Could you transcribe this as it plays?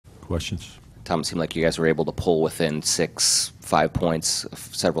questions. Tom, it seemed like you guys were able to pull within 5 points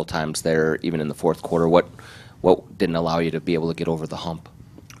several times there, even in the fourth quarter. What didn't allow you to be able to get over the hump?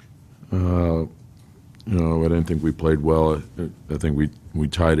 I didn't think we played well. I think we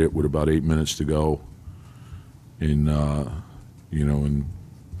tied it with about 8 minutes to go, and and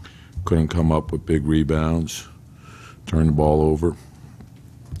couldn't come up with big rebounds, turned the ball over,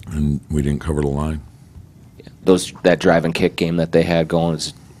 and we didn't cover the line. Yeah. That drive and kick game that they had going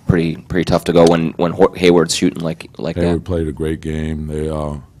is pretty tough to go when Hayward's shooting like that. Hayward played a great game. They,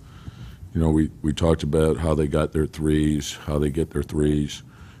 we talked about how they got their threes, how they get their threes,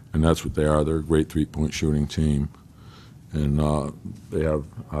 and that's what they are. They're a great three-point shooting team, and they have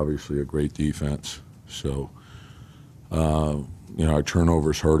obviously a great defense. So, our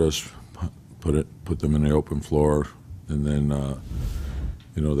turnovers hurt us, put them in the open floor, and then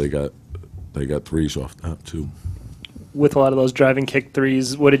they got threes off that too. With a lot of those driving kick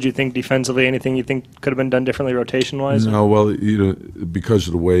threes, what did you think defensively? Anything you think could have been done differently rotation-wise? No, well, because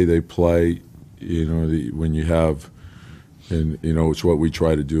of the way they play, when you have, and it's what we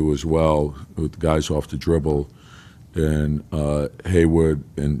try to do as well with guys off the dribble, and Hayward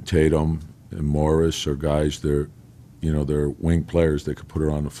and Tatum and Morris are guys. They're wing players that could put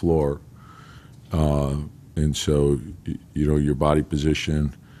her on the floor, and so your body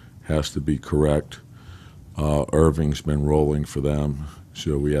position has to be correct. Irving's been rolling for them,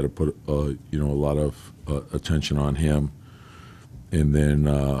 so we had to put a lot of attention on him, and then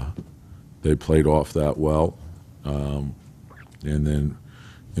they played off that well, and then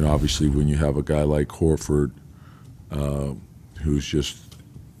obviously when you have a guy like Horford, who's just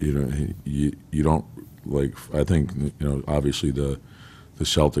you don't like. I think obviously the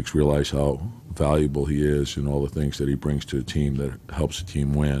Celtics realize how valuable he is and all the things that he brings to the team that helps the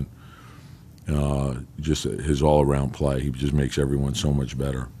team win. Just his all-around play, he just makes everyone so much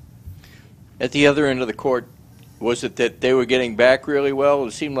better. At the other end of the court, was it that they were getting back really well?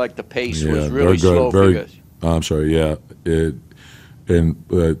 It seemed like the pace was really slow for you guys. I'm sorry, yeah.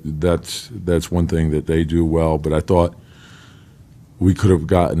 That's one thing that they do well, but I thought we could have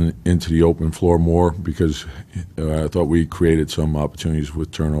gotten into the open floor more because I thought we created some opportunities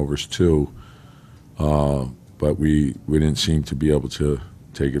with turnovers too, but we didn't seem to be able to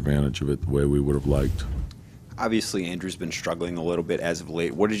take advantage of it the way we would have liked. Obviously, Andrew's been struggling a little bit as of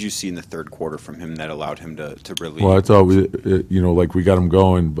late. What did you see in the third quarter from him that allowed him to really? Well, I thought we got him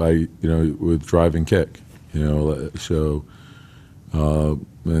going by with drive and kick, so and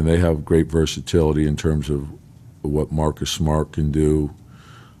they have great versatility in terms of what Marcus Smart can do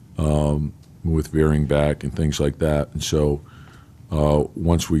with veering back and things like that. And so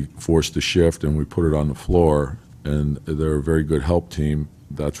once we forced the shift and we put it on the floor, and they're a very good help team,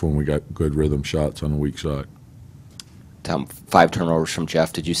 that's when we got good rhythm shots on the weak side. Tom, 5 turnovers from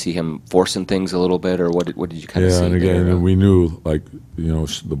Jeff. Did you see him forcing things a little bit, or what did you kind of see? Yeah, and again, we knew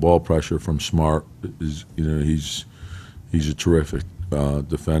the ball pressure from Smart is he's a terrific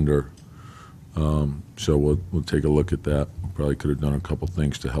defender. So we'll take a look at that. Probably could have done a couple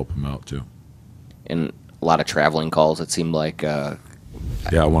things to help him out too. And a lot of traveling calls. It seemed like. Yeah,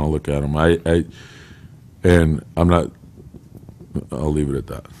 I want to look at him. And I'm not. I'll leave it at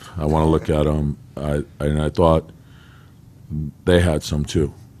that. I want to look at them. I thought they had some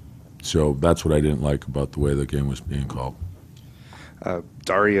too. So that's what I didn't like about the way the game was being called.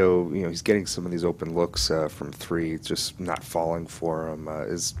 Dario, he's getting some of these open looks from three, just not falling for him.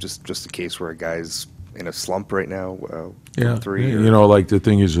 Is just a case where a guy's in a slump right now. Yeah, three. Like the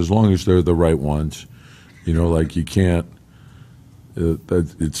thing is, as long as they're the right ones, like you can't.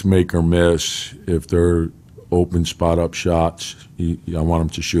 It's make or miss. If they're open spot up shots, I want him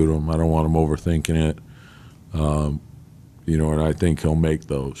to shoot them. I don't want him overthinking it. And I think he'll make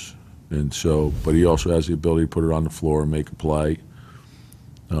those. And so, but he also has the ability to put it on the floor and make a play.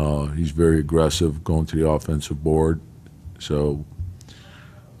 He's very aggressive going to the offensive board. So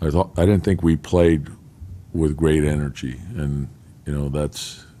I didn't think we played with great energy, and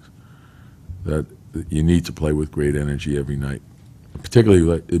that you need to play with great energy every night.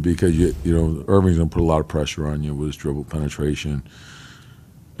 Particularly because Irving's going to put a lot of pressure on you with his dribble penetration,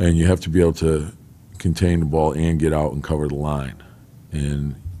 and you have to be able to contain the ball and get out and cover the line.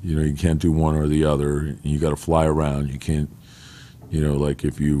 And you can't do one or the other. You got to fly around. You can't, like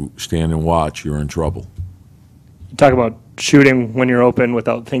if you stand and watch, you're in trouble. You talk about shooting when you're open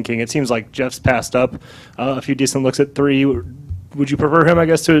without thinking. It seems like Jeff's passed up a few decent looks at three. Would you prefer him, I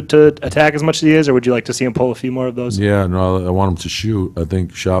guess, to attack as much as he is, or would you like to see him pull a few more of those? Yeah, no, I want him to shoot. I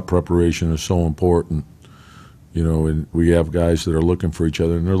think shot preparation is so important. and we have guys that are looking for each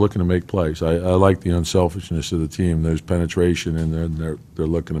other, and they're looking to make plays. I like the unselfishness of the team. There's penetration, and then they're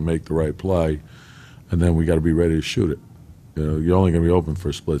looking to make the right play, and then we got to be ready to shoot it. You're only going to be open for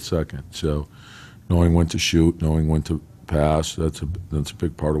a split second. So knowing when to shoot, knowing when to pass, that's a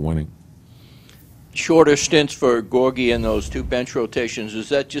big part of winning. Shorter stints for Gorgie and those 2 bench rotations. Is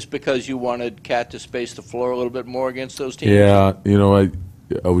that just because you wanted Cat to space the floor a little bit more against those teams? Yeah,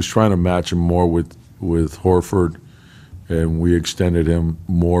 I was trying to match him more with Horford, and we extended him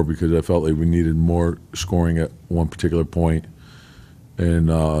more because I felt like we needed more scoring at one particular point. And,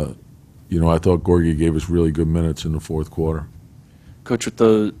 I thought Gorgie gave us really good minutes in the fourth quarter. Coach, with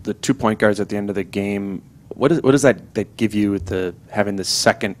the 2 point guards at the end of the game, what does that give you with having the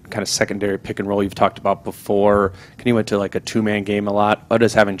secondary pick and roll you've talked about before? Can you went to like a 2-man game a lot? What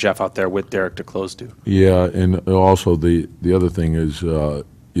does having Jeff out there with Derek to close do? Yeah, and also the other thing is,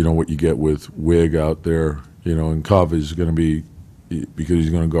 what you get with Wig out there, and Cov is going to be, because he's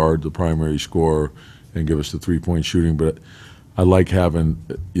going to guard the primary scorer and give us the 3-point shooting. But I like having,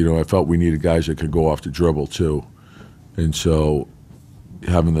 I felt we needed guys that could go off the dribble too. And so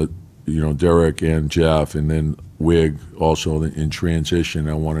having the, Derek and Jeff, and then Wig also in transition,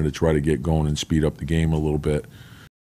 I wanted to try to get going and speed up the game a little bit.